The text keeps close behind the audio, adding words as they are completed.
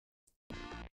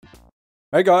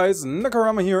Hey guys,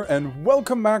 Nakarama here and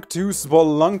welcome back to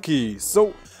Spelunky.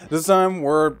 So, this time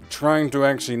we're trying to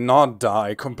actually not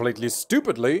die completely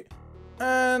stupidly.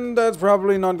 And that's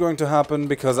probably not going to happen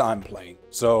because I'm playing.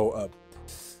 So,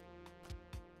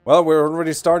 well, we're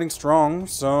already starting strong,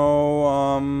 so,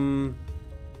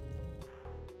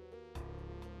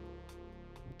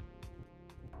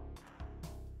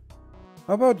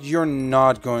 how about you're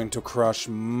not going to crush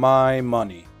my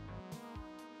money?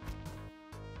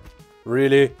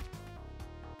 Really?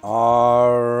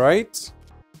 Alright.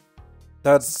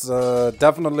 That's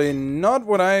definitely not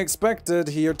what I expected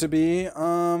here to be.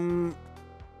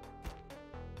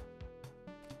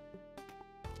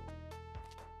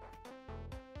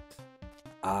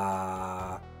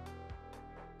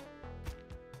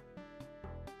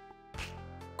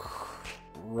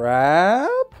 Crap?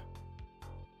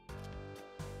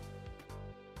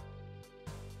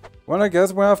 Well, I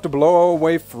guess we have to blow our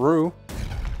way through.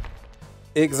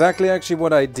 Exactly actually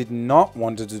what I did not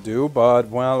want to do, but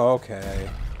well, okay.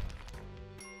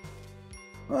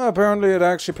 Well, apparently it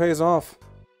actually pays off.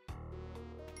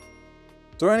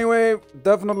 So anyway,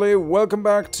 definitely welcome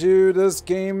back to this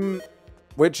game,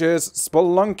 which is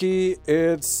Spelunky.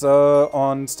 It's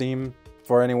on Steam,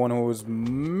 for anyone who's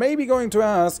maybe going to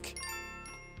ask.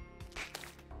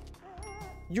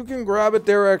 You can grab it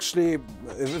there actually,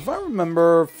 if I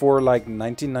remember, for like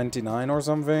 19.99 or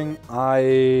something.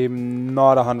 I'm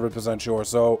not 100% sure,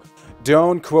 so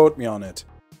don't quote me on it.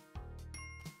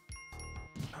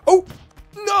 Oh!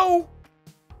 No!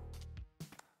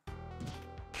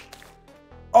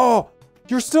 Oh!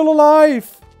 You're still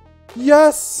alive!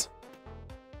 Yes!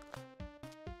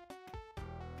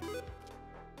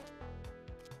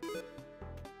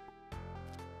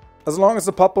 As long as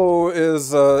the puppo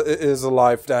is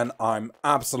alive, then I'm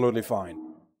absolutely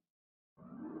fine.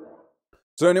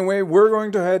 So anyway, we're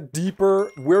going to head deeper.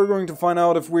 We're going to find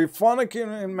out if we finally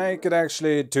can make it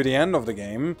actually to the end of the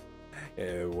game.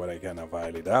 What I kind of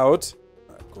highly doubt.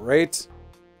 Great.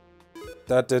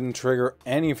 That didn't trigger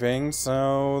anything,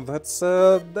 so that's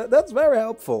very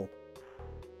helpful.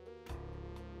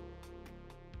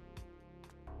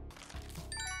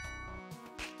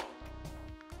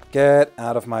 Get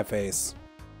out of my face.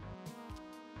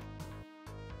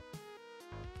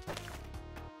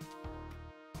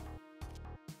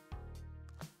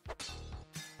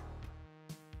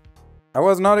 I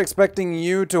was not expecting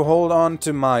you to hold on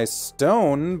to my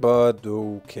stone, but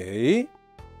okay.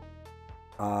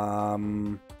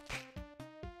 Oh.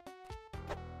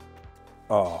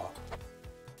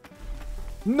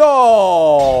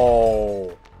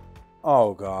 No!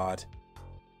 Oh, God.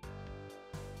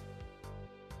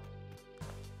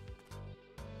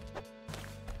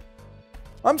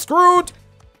 I'm screwed!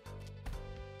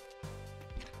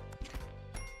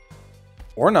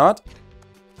 Or not.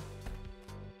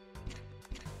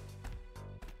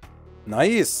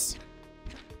 Nice.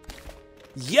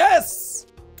 Yes!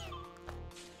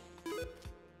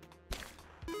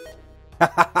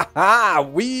 Ha ha ha ha!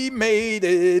 We made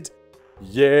it!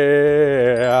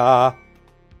 Yeah!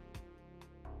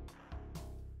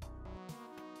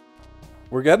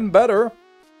 We're getting better.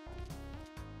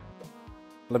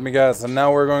 Let me guess, and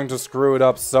now we're going to screw it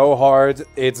up so hard,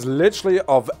 it's literally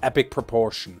of epic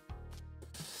proportion.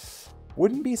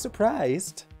 Wouldn't be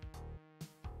surprised.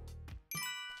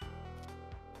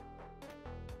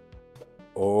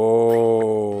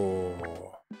 Oh.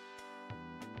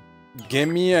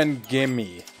 Gimme and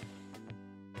gimme.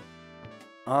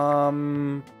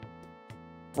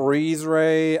 Freeze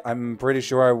ray, I'm pretty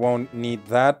sure I won't need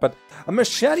that, but a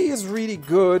machete is really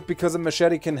good because a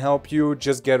machete can help you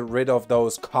just get rid of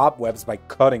those cobwebs by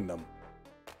cutting them.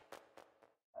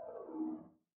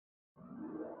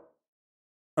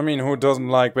 I mean, who doesn't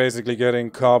like basically getting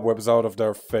cobwebs out of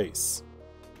their face?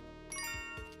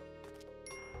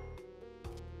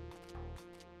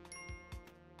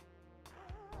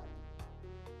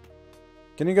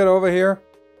 Can you get over here?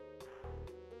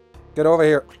 Get over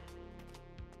here.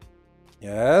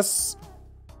 Yes.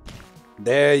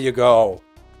 There you go.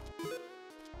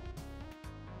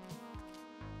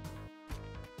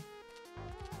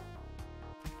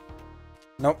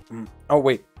 Nope. Oh,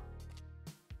 wait.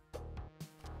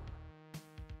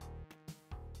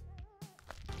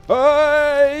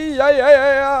 Hey! Yeah, yeah,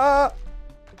 yeah, yeah.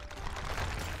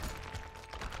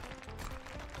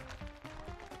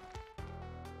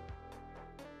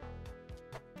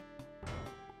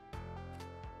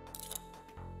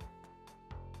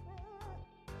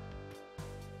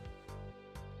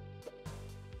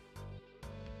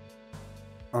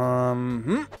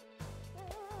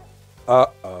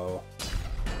 Uh-oh.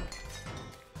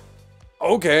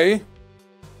 Okay.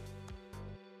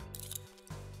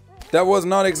 That was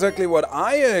not exactly what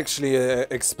I actually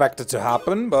expected to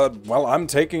happen, but, well, I'm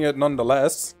taking it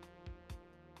nonetheless.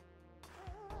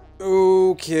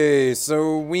 Okay,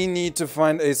 so we need to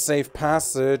find a safe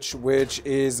passage, which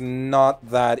is not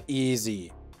that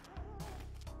easy.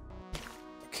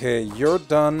 Okay, you're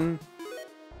done.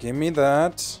 Give me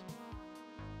that.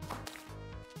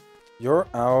 You're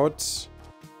out.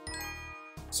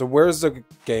 So where's the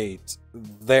gate?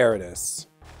 There it is.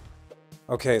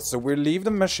 Okay, so we'll leave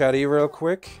the machete real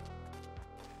quick.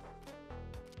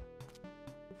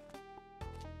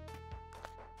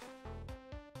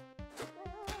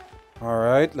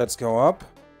 Alright, let's go up.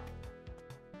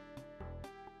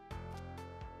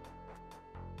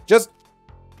 Just...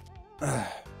 well,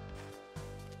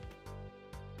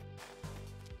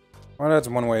 that's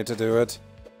one way to do it.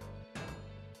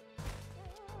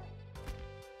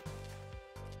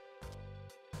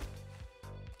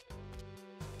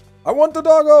 I want the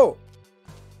doggo!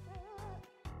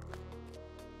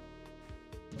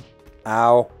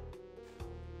 Ow.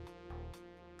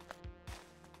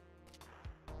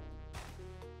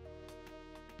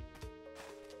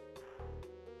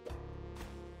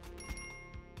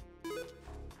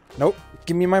 Nope.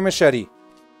 Give me my machete.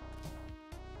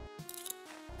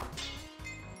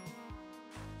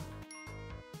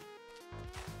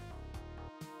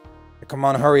 Come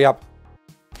on, hurry up.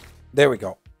 There we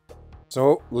go.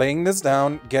 So, laying this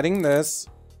down, getting this.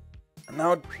 And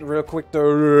now, real quick,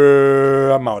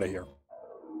 I'm out of here.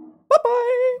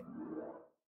 Bye-bye!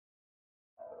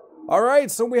 Alright,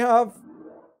 so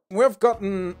we've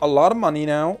gotten a lot of money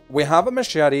now. We have a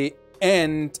machete,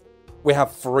 and we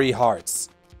have 3 hearts.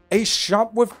 A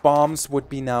shop with bombs would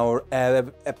be now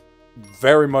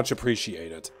very much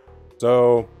appreciated.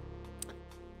 So,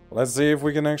 let's see if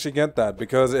we can actually get that,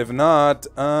 because if not,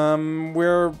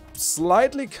 we're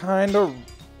slightly kind of,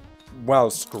 well,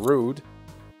 screwed.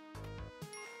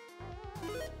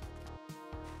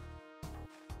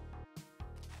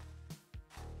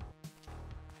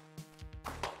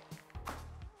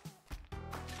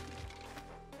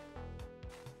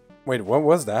 Wait, what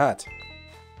was that?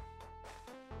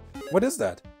 What is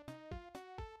that?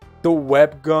 The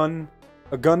web gun?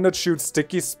 A gun that shoots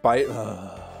sticky spike?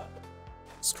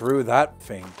 Screw that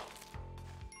thing.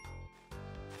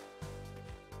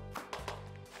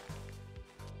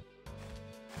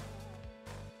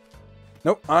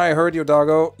 Nope, I heard you,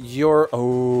 doggo. You're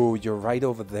right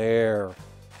over there.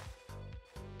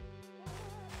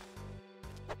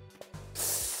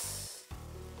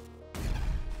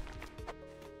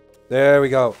 There we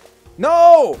go.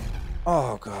 No!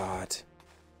 Oh, God.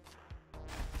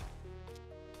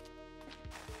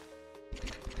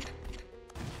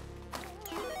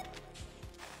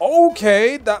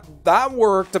 Okay, that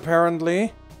worked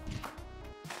apparently.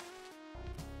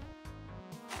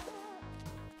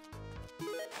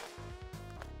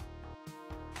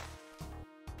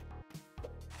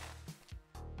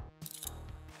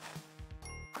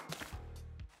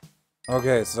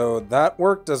 Okay, so that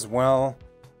worked as well.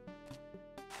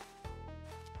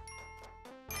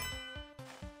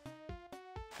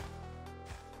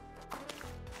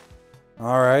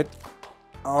 All right,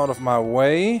 out of my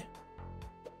way.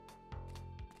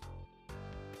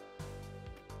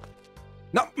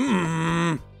 No,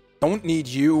 don't need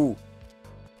you.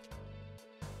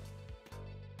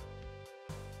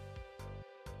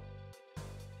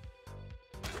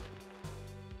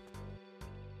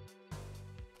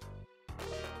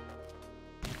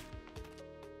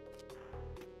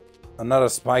 Another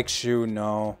spike shoe,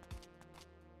 no.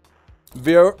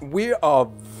 We are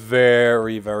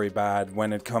very, very bad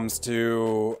when it comes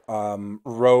to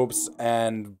ropes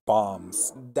and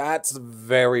bombs. That's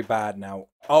very bad now.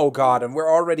 Oh God, and we're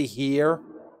already here?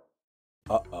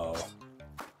 Uh-oh.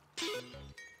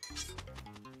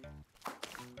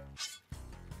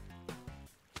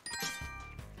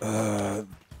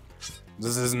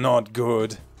 This is not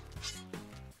good.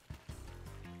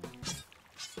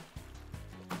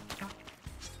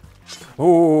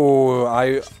 Oh,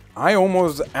 I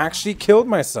almost actually killed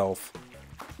myself.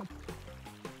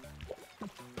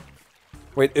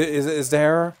 Wait, is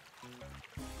there...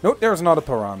 Nope, there's not a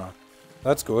piranha.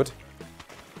 That's good.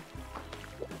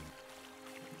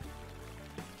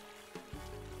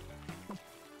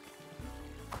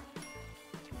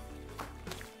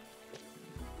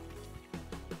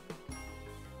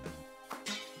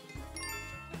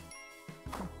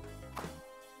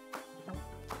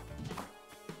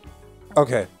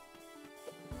 Okay.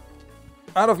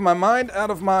 Out of my mind, out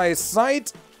of my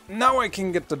sight. Now I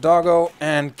can get the doggo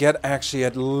and get actually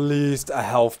at least a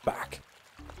health back.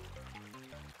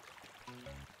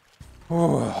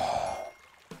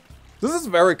 This is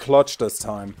very clutch this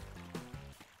time.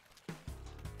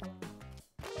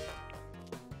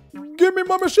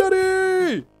 my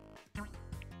machete!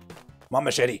 My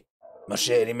machete.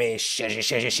 Machete.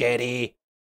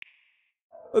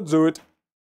 Let's do it.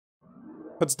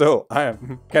 But still,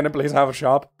 can I please have a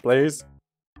shop, please?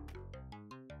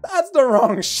 That's the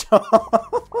wrong shop!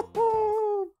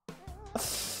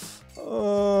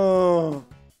 Oh.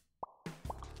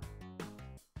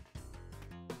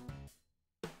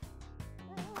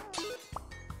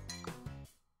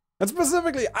 And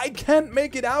specifically, I can't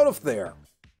make it out of there.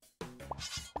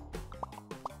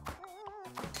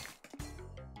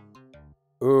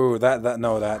 Ooh,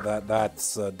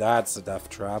 that's a death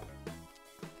trap.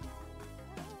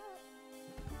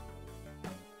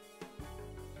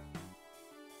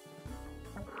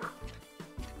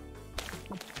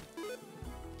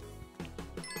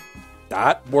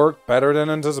 That worked better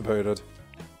than anticipated.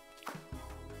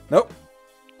 Nope.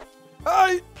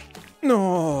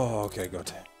 No. Okay,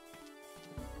 good.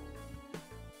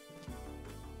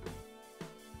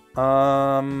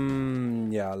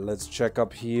 Yeah, let's check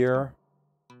up here.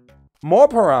 More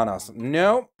piranhas.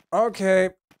 No.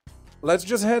 Okay. Let's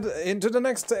just head into the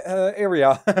next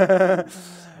area.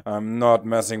 I'm not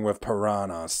messing with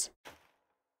piranhas.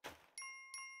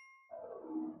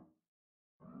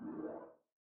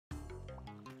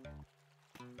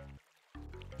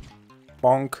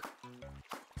 Bonk.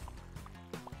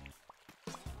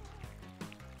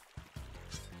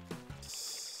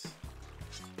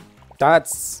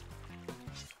 That's...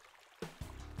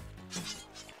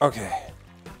 okay.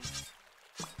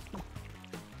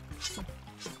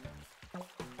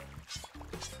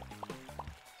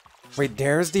 Wait,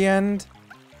 there's the end?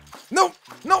 No!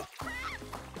 No!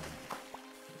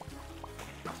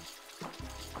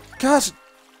 Gosh!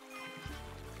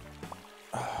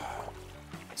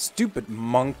 Stupid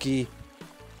monkey.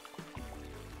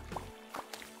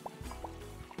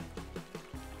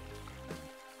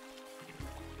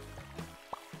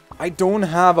 I don't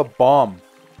have a bomb.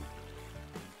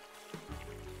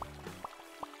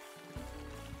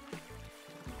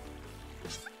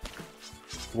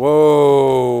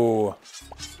 Whoa.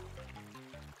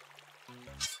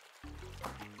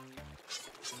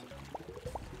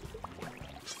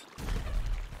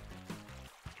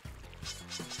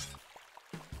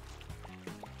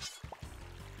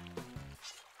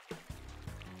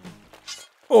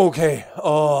 Okay.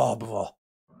 Oh, blah.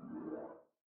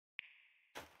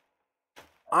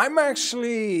 I'm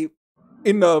actually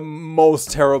in the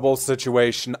most terrible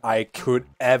situation I could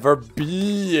ever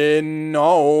be in.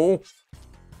 No.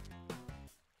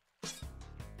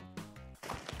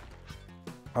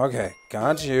 Okay,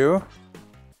 got you.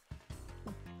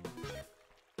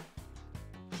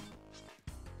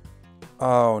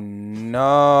 Oh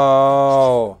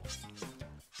no.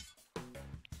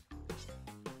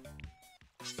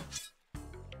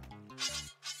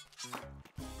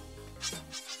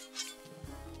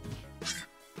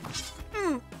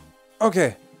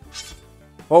 Okay.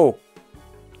 Oh.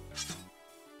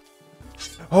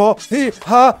 Oh, he,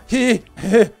 ha, he.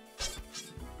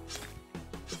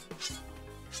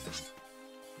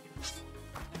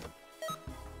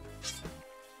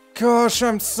 Gosh,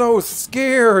 I'm so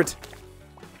scared.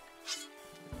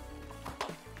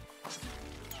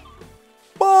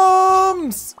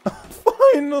 Bombs!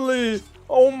 Finally!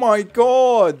 Oh my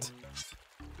god.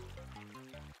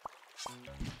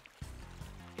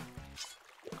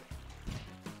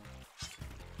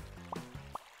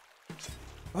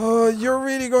 Oh, you're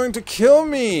really going to kill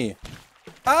me!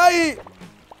 No,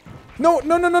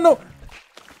 no, no, no, no!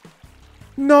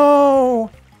 No!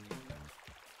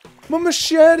 My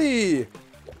machete!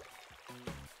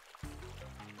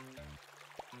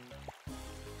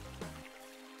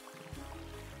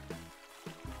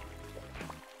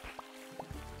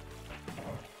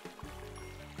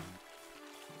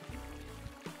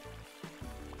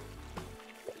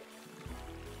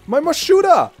 My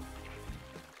Mashuda!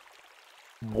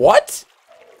 What?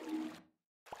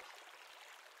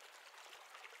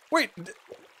 Wait.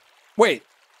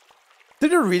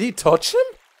 Did it really touch him?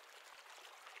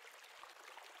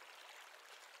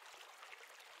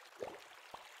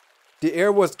 The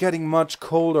air was getting much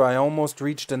colder. I almost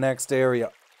reached the next area.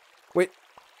 Wait,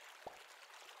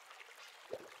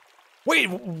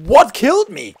 what killed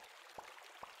me?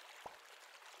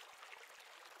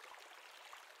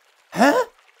 Huh?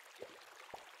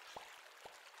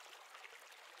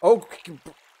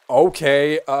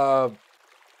 Okay,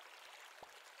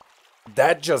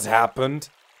 that just happened.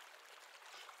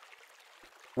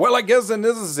 Well, I guess then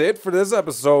this is it for this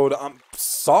episode. I'm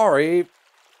sorry.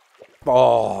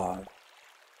 Oh.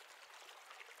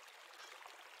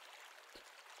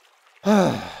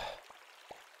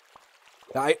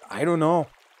 I don't know.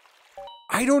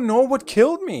 I I don't know what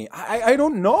killed me. I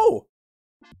don't know.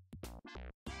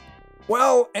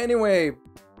 Well, anyway,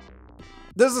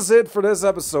 this is it for this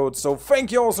episode. So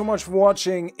thank you all so much for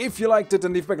watching. If you liked it,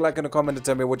 then leave back a like and a comment and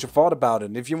tell me what you thought about it.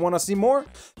 And if you want to see more,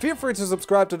 feel free to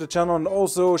subscribe to the channel and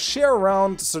also share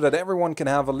around so that everyone can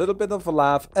have a little bit of a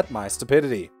laugh at my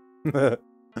stupidity.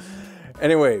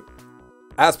 Anyway,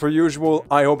 as per usual,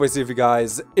 I hope I see you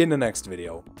guys in the next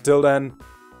video. Till then,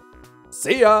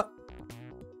 see ya!